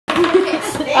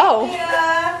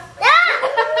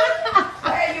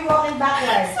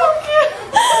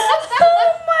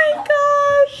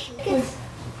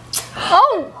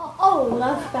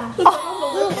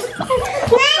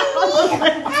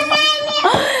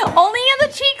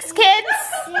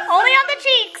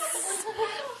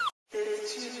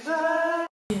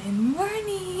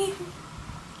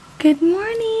Good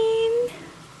morning.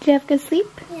 Did you have good sleep?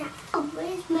 Yeah. Oh,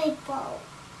 where's my bow?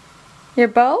 Your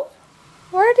bow?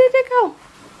 Where did it go?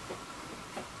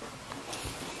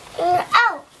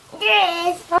 Oh,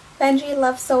 there it is. Benji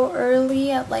left so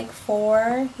early at like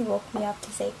 4. He woke me up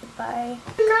to say goodbye.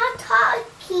 They're not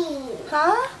talking.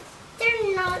 Huh?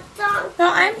 They're not talking. No,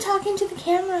 I'm talking to the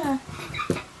camera.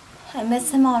 I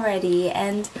miss him already,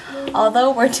 and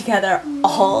although we're together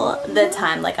all the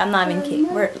time, like I'm not even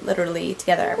kidding, we're literally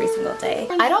together every single day.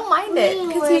 I don't mind it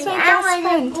because he's my best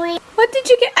friend. What did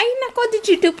you get? Ay nako, did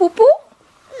you do poo poo?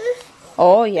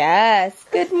 Oh yes.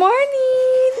 Good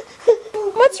morning.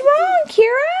 What's wrong,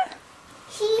 Kira?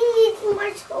 She needs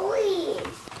more toys.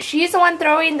 She's the one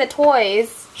throwing the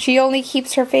toys. She only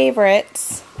keeps her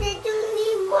favorites. They don't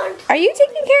need more toys. Are you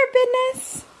taking care of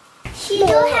business? She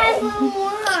don't have more.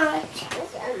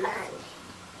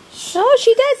 Oh,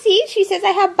 she does. See, she says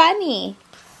I have bunny.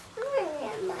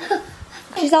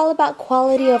 She's all about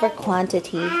quality over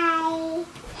quantity. 1,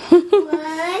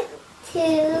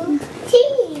 2,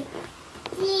 3.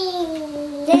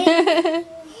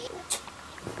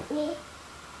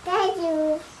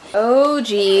 Oh,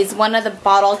 geez. One of the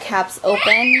bottle caps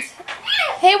opened.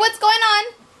 Hey, what's going on?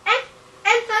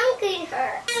 I'm hungry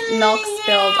her. Milk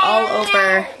spilled all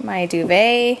over my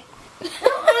duvet. On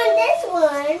this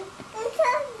one. Look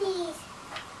at these.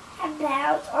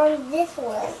 About on this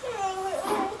one.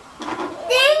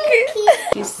 Thank you.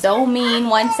 She's so mean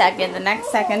 1 second. The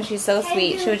next second, she's so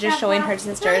sweet. She was just showing her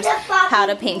sisters how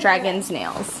to paint dragon's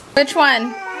nails. Which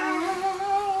one?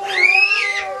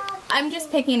 I'm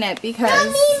just picking it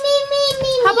because...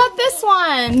 How about this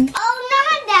one? Oh,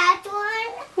 not that one.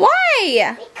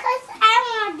 Why? Because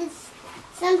I want this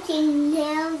something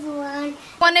nails one.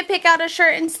 Want to pick out a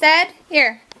shirt instead?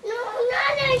 Here. No,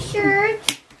 not a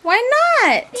shirt. Why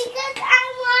not? Because I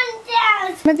want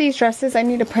that. Some of these dresses I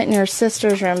need to put in your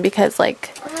sister's room because,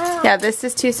 like, yeah, this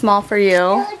is too small for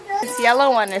you. This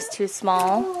yellow one is too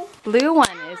small. Blue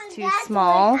one is too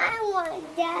small. I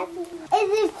want that. Is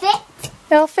it fit?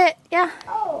 It'll fit, yeah.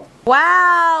 Oh.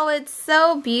 Wow, it's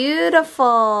so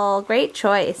beautiful. Great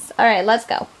choice. All right, let's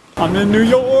go. I'm in New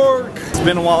York. It's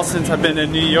been a while since I've been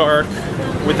in New York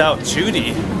without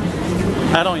Judy.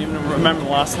 I don't even remember the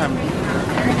last time.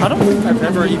 I don't think I've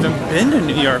ever even been to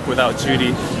New York without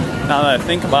Judy, now that I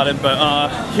think about it. But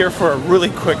here for a really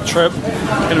quick trip.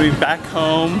 Gonna be back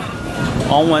home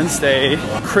on Wednesday,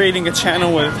 creating a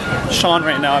channel with Sean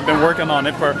right now. I've been working on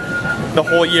it for the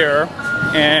whole year,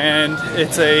 and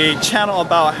it's a channel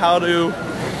about how to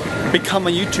become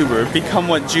a YouTuber, become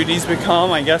what Judy's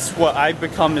become, I guess what I've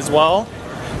become as well.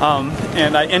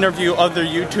 And I interview other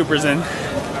YouTubers, and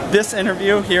this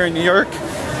interview here in New York,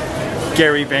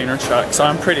 Gary Vaynerchuk. So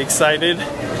I'm pretty excited.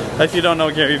 If you don't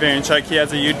know Gary Vaynerchuk, he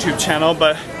has a YouTube channel,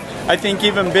 but I think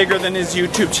even bigger than his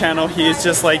YouTube channel, he is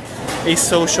just like a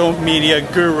social media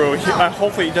guru.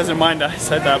 Hopefully he doesn't mind that I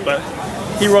said that, but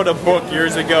he wrote a book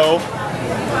years ago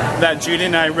that Judy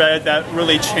and I read that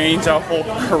really changed our whole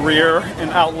career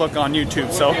and outlook on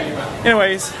YouTube. So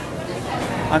anyways,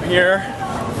 I'm here.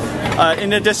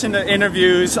 In addition to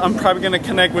interviews, I'm probably going to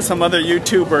connect with some other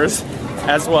YouTubers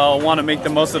as well. I want to make the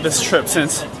most of this trip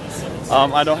since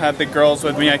I don't have the girls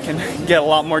with me. I can get a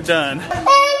lot more done.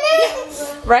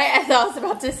 Right, I thought I was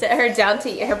about to sit her down to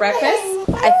eat her breakfast.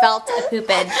 I felt a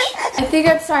poopage. I think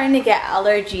I'm starting to get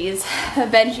allergies.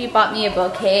 Benji bought me a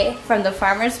bouquet from the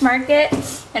farmer's market,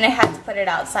 and I had to put it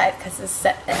outside because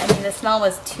the smell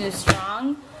was too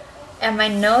strong. And my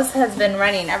nose has been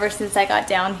running ever since I got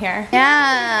down here.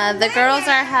 Yeah, the girls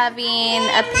are having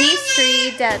a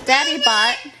pastry that Daddy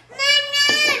bought.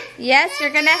 Yes,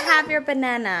 you're gonna have your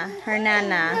banana, her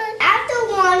nana. I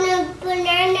don't want a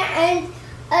banana and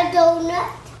a donut.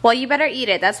 Well, you better eat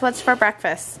it. That's what's for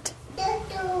breakfast.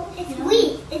 It's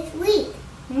wheat. It's wheat.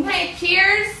 Okay,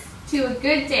 cheers to a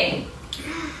good day.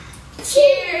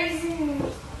 Cheers.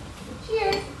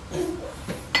 Cheers.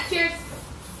 Cheers.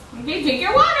 Okay, drink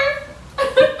your water.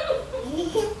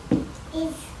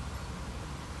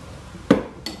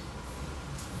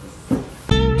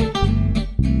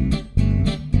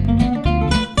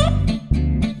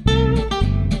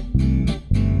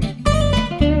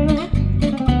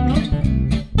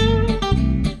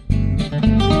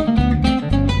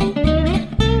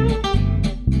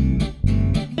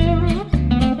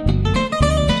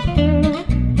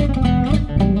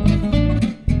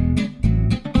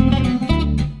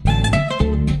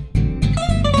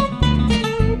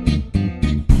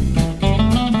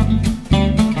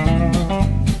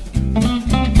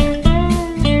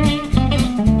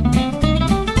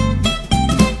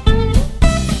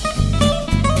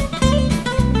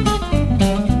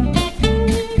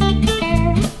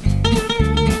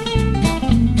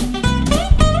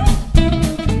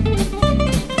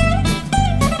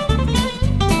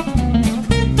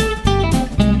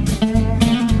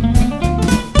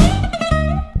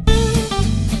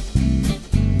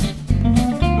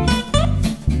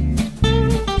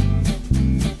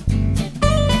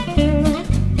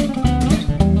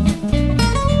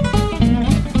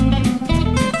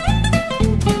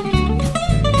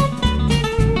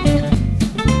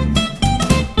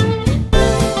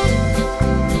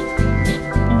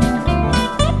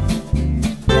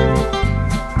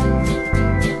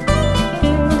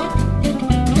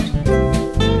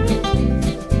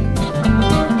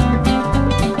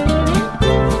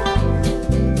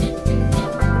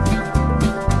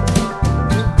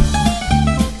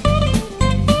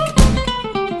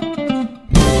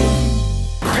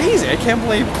 crazy. I can't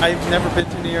believe I've never been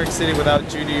to New York City without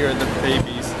Judy or the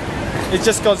babies. It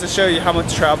just goes to show you how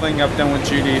much traveling I've done with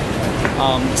Judy.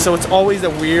 So it's always a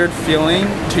weird feeling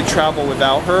to travel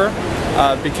without her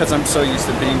because I'm so used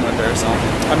to being with her. So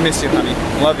I miss you, honey.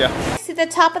 Love ya. To the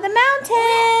top of the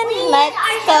mountain. Let's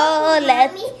go,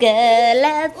 let's go,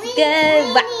 let's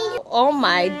go. Wow. Oh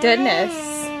my goodness.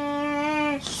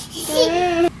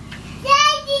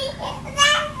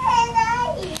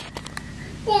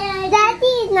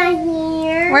 Daddy's not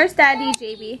here. Where's Daddy,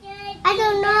 JB? I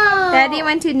don't know. Daddy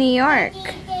went to New York.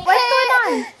 What's going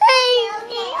on?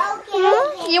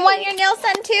 You want your nails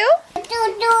done too?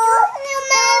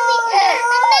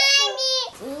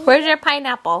 Where's your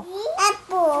pineapple?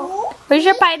 Apple. Where's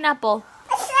your pineapple?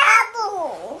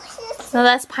 Apple. No,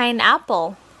 that's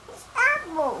pineapple.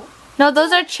 Apple. No,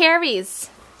 those are cherries.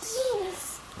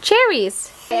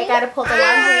 Cherries. Okay, I gotta pull the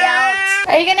laundry out.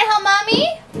 Are you gonna help Mommy?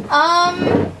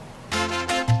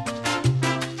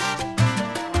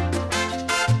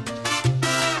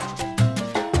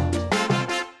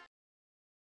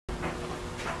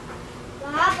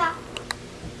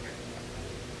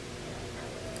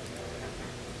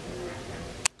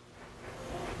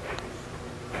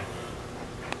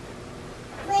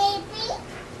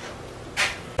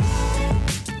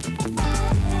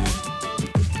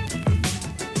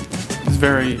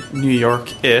 Very New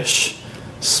York-ish,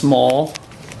 small,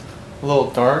 a little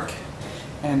dark,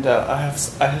 and I have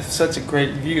such a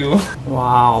great view.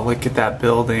 Wow, look at that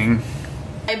building.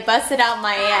 I busted out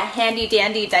my handy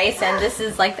dandy Dyson. This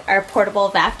is like our portable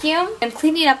vacuum. I'm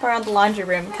cleaning up around the laundry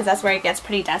room because that's where it gets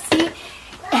pretty dusty,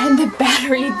 and the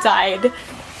battery died. Then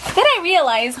I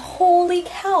realized, holy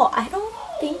cow, I don't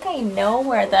think I know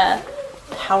where the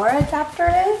power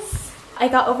adapter is. I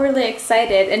got overly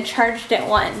excited and charged it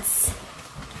once.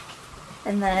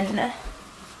 And then,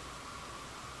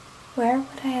 where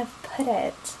would I have put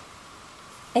it?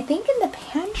 I think in the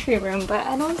pantry room, but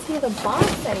I don't see the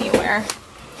box anywhere.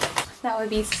 That would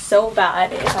be so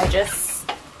bad if I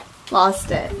just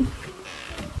lost it.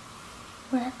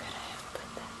 Where could I have put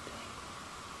that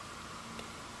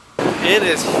thing? It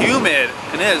is humid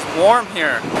and it is warm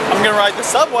here. I'm gonna ride the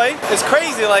subway. It's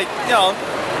crazy, like, you know,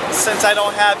 since I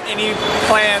don't have any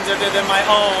plans other than my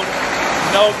own,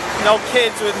 no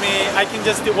kids with me, I can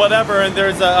just do whatever. And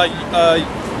there's not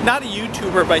a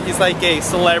YouTuber, but he's like a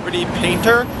celebrity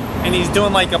painter, and he's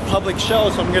doing like a public show,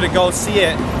 so I'm gonna go see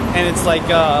it. And it's like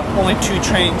only 2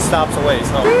 train stops away,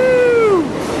 so. Woo!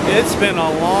 It's been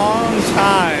a long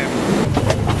time.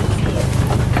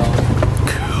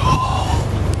 Cool.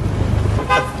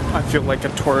 I feel like a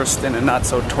tourist in a not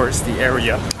so touristy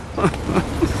area.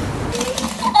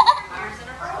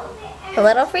 A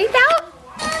little freaked out?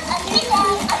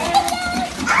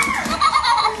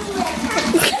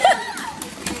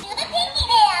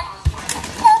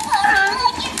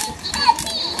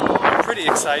 I'm pretty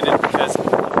excited because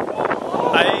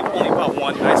I only bought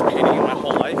one nice painting in my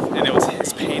whole life, and it was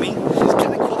his painting. It's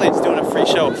kind of cool that he's doing a free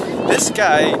show. This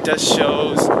guy does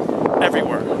shows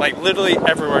everywhere, like literally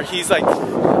everywhere. He's like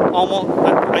almost,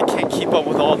 I can't keep up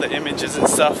with all the images and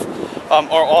stuff,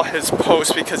 or all his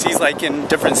posts, because he's like in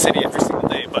different city every single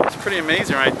day, but it's pretty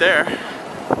amazing right there.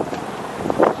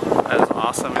 That is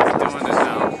awesome. He's doing it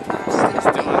now. He's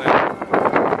doing it.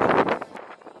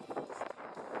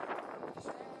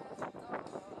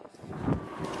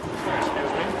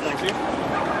 Thank you.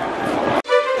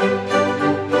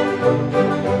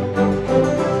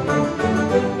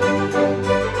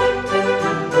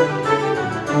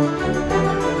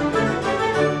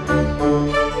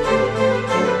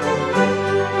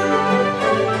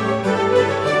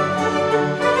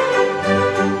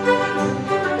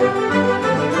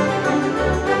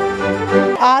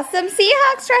 Awesome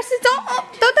Seahawks dresses. Don't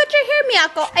touch your hair,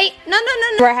 Miyako. Hey, no.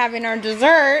 We're having our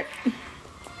dessert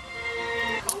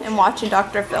and watching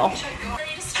Dr. Phil.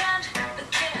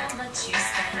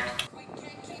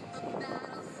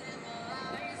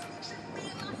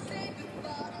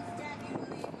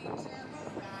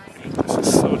 This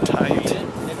is so tight.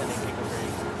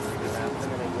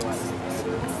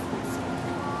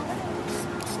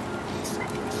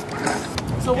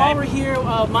 So while we're here,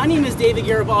 my name is David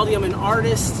Garibaldi. I'm an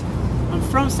artist. I'm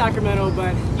from Sacramento,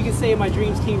 but you can say my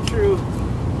dreams came true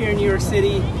here in New York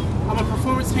City. I'm a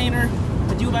performance painter.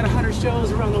 I do about 100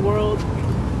 shows around the world.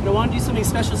 And I want to do something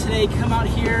special today. Come out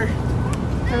here,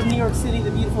 from New York City,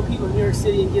 the beautiful people of New York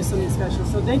City, and give something special.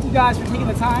 So thank you guys for taking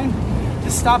the time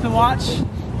to stop and watch.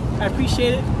 I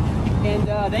appreciate it. And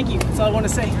thank you. That's all I want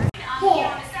to say.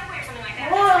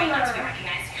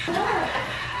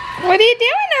 What are you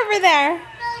doing over there?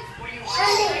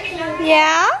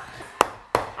 Yeah?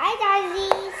 Hi,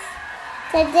 Dozzies.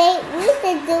 Today we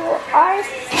should do our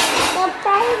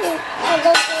surprises.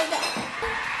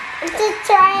 To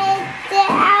try it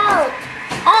out.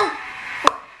 Oh,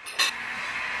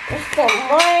 there's some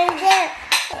more in there.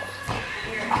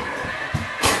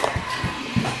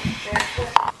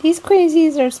 These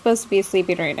crazies are supposed to be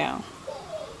sleeping right now.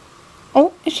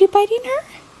 Oh, is she biting her?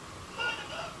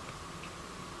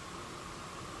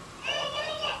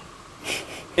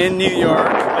 In New York,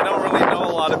 I don't really know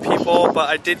a lot of people, but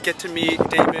I did get to meet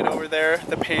David over there,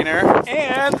 the painter.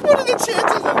 And what are the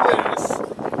chances of this?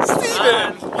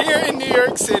 Steven, here in New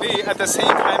York City at the same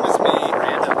time as me,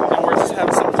 and we're just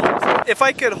having some fun. If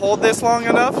I could hold this long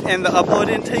enough and the upload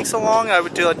didn't take so long, I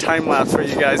would do a time lapse for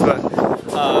you guys, but we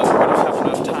don't have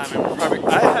enough time, and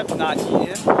I have not eaten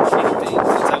anything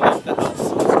since I left the house.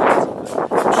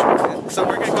 So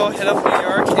we're gonna go hit up New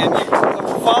York, and you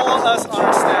follow us on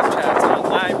our Snapchats.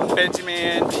 I'm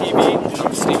Benjamin TV, and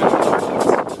I'm Steven.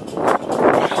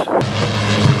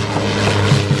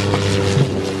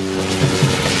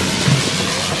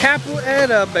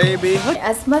 Capoeira, baby.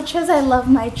 As much as I love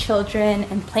my children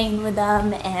and playing with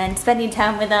them and spending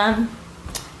time with them,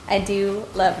 I do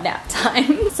love nap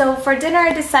time. So for dinner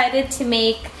I decided to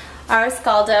make arroz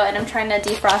caldo, and I'm trying to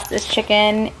defrost this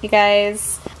chicken. You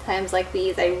guys, times like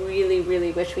these I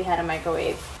really wish we had a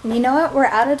microwave. And you know what? We're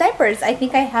out of diapers. I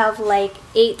think I have like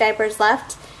 8 diapers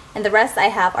left, and the rest I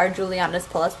have are Juliana's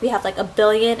pull-ups. We have like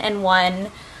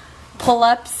 1,000,000,001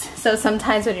 pull-ups, so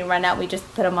sometimes when we run out we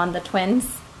just put them on the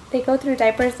twins. They go through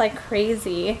diapers like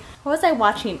crazy. What was I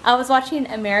watching? I was watching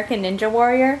American Ninja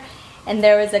Warrior, and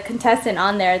there was a contestant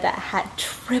on there that had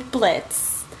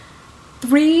triplets.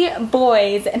 3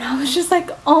 boys, and I was just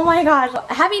like, oh my gosh.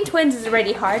 Having twins is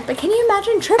already hard, but can you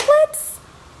imagine triplets?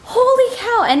 Holy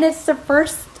cow. And it's the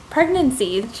first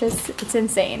pregnancy. It's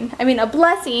insane. I mean, a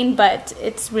blessing, but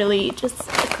it's really just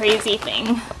a crazy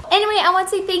thing. Anyway, I want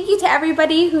to say thank you to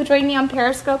everybody who joined me on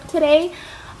Periscope today.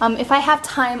 If I have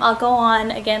time, I'll go on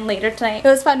again later tonight. It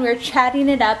was fun. We were chatting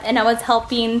it up, and I was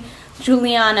helping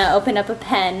Juliana open up a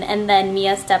pen, and then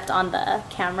Mia stepped on the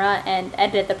camera and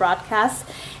edited the broadcast,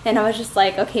 and I was just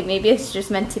like, okay, maybe it's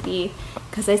just meant to be,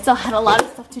 because I still had a lot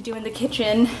of stuff to do in the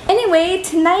kitchen. Anyway,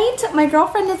 tonight my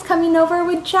girlfriend is coming over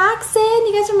with Jackson.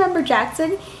 You guys remember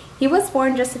Jackson? He was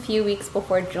born just a few weeks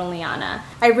before Juliana.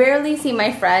 I rarely see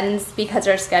my friends because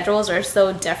our schedules are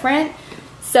so different.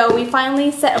 So we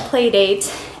finally set a play date,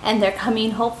 and they're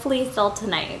coming hopefully still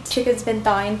tonight. Chicken's been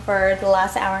thawing for the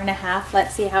last hour and a half.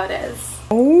 Let's see how it is.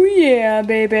 Oh yeah,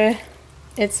 baby.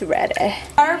 It's ready.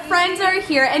 Our friends are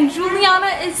here, and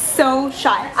Juliana is so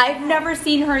shy. I've never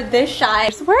seen her this shy.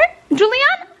 Where?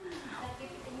 Juliana?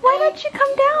 Why don't you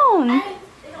come down?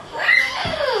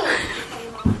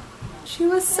 She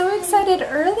was so excited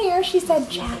earlier. She said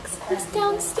Jackson's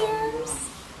downstairs.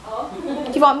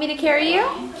 Do you want me to carry you?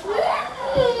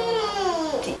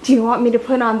 Do you want me to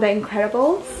put on The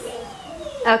Incredibles?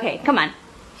 Okay, come on.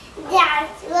 Yes,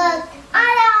 look,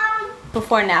 Adam.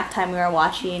 Before nap time we were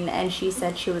watching, and she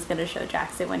said she was going to show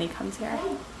Jackson when he comes here.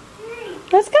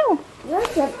 Let's go.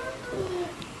 It's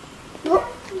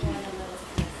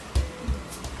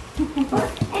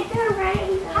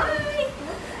alright.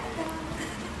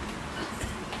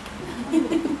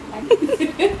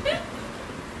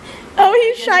 Oh,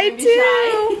 he's shy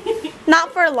too.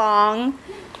 Not for long.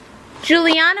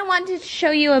 Juliana wanted to show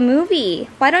you a movie.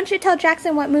 Why don't you tell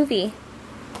Jackson what movie?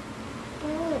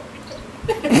 Cool.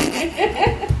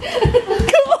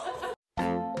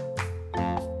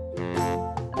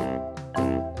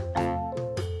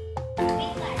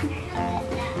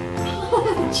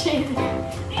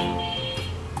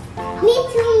 Me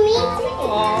too, me too.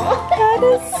 That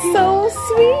is so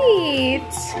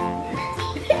sweet.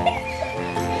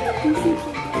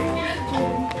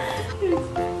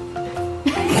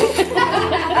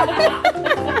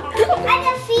 I'm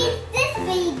gonna feed this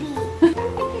baby.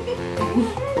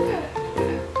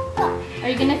 Are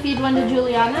you gonna feed one to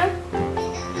Juliana?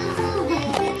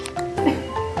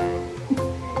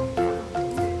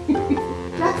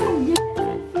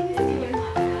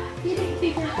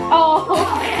 Oh,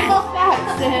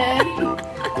 Jackson.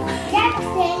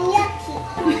 Jackson,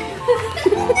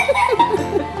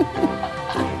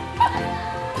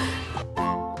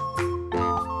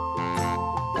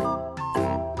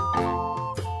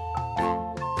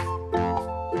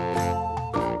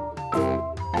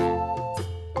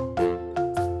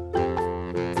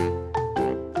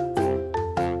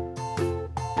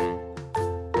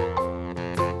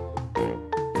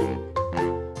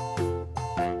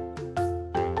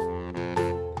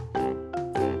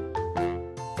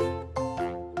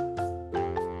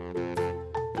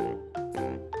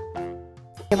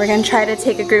 We're gonna try to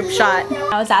take a group shot.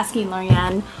 I was asking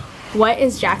Lorianne, what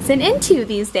is Jackson into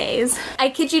these days? I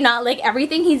kid you not, like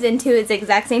everything he's into is the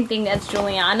exact same thing as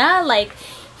Juliana. Like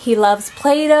he loves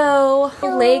Play-Doh,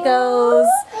 Legos,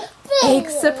 egg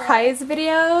surprise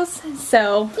videos.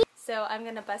 So I'm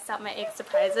gonna bust out my egg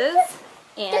surprises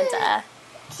and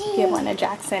give one to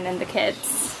Jackson and the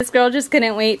kids. This girl just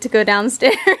couldn't wait to go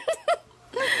downstairs.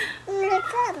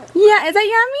 Yeah, is that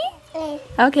yummy?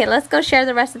 Okay, let's go share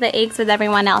the rest of the eggs with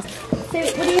everyone else. What do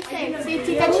you think?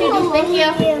 Thank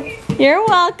you. You're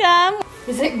welcome.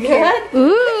 Is it good?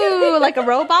 Ooh, like a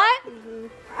robot?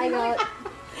 I got it.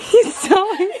 He's so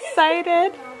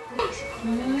excited.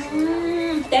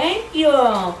 Thank you.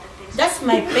 That's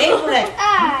my favorite.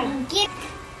 I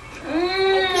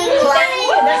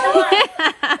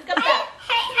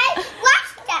watch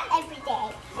that every day.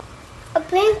 A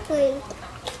penguin.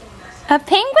 A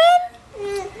penguin?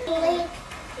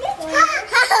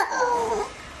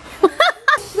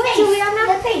 Look, Juliana.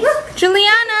 Look.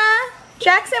 Juliana,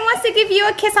 Jackson wants to give you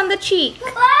a kiss on the cheek.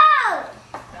 Wow.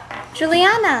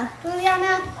 Juliana,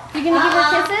 Juliana. you gonna give her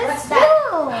kisses?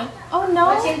 No. Oh no.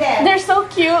 What's in there? They're so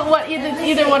cute. What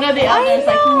either one or the other is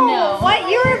like no. What?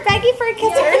 You were begging for a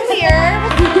kiss earlier.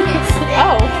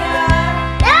 Oh.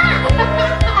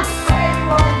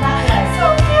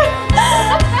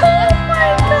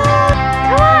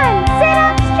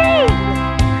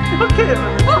 Okay, let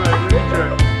me try.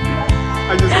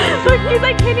 I just Look, he's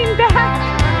like hitting back.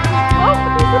 Oh,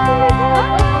 he's looking like that.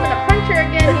 I'm gonna punch her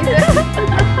again. He's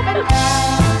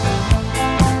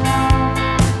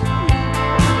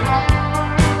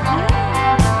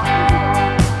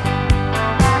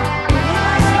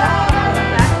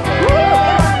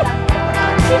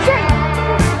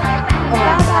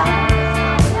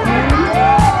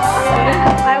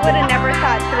I would have never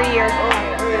thought 3 years old.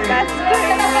 That's good.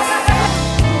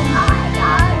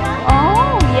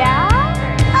 Oh, yeah?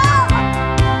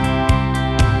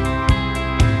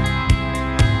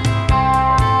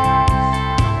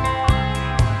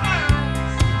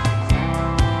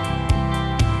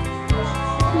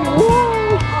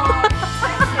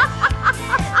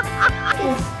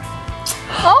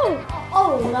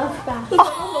 Oh, love that.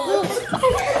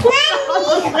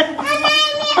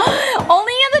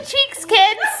 Only on the cheeks,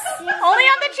 kids. Only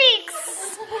on the cheeks.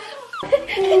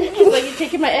 He's like, you're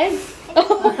taking my eggs? I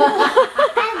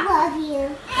love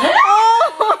you.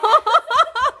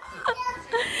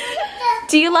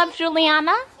 Do you love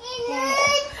Juliana?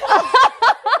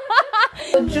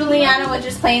 So Juliana was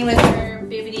just playing with her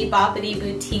Bibbidi Bobbidi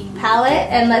Boutique palette,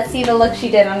 and let's see the look she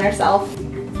did on herself.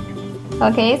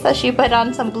 Okay, so she put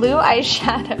on some blue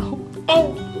eyeshadow.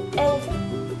 And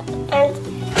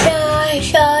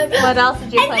eyeshadow. What else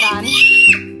did you put on?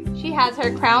 She has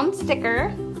her crown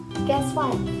sticker. Guess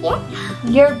what? Yeah.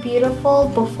 You're beautiful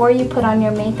before you put on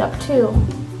your makeup too.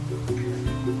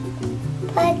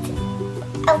 But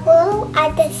what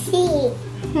I just see?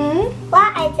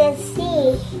 What I just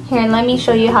see? Here, let me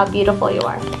show you how beautiful you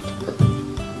are.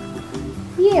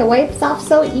 Yeah, it wipes off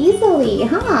so easily,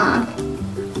 huh?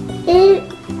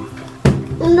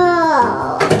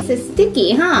 No. This is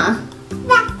sticky, huh?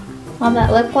 Yeah. All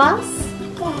that lip gloss?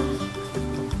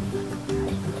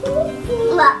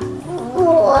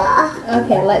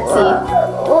 Okay, let's see.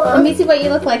 Let me see what you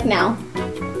look like now.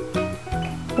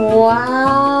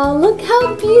 Wow, look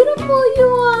how beautiful you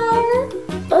are.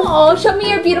 Oh, show me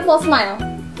your beautiful smile.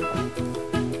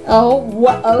 Oh,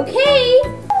 okay.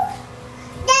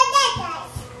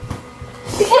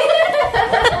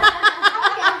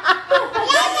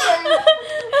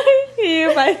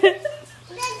 You bite it.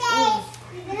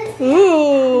 Ooh.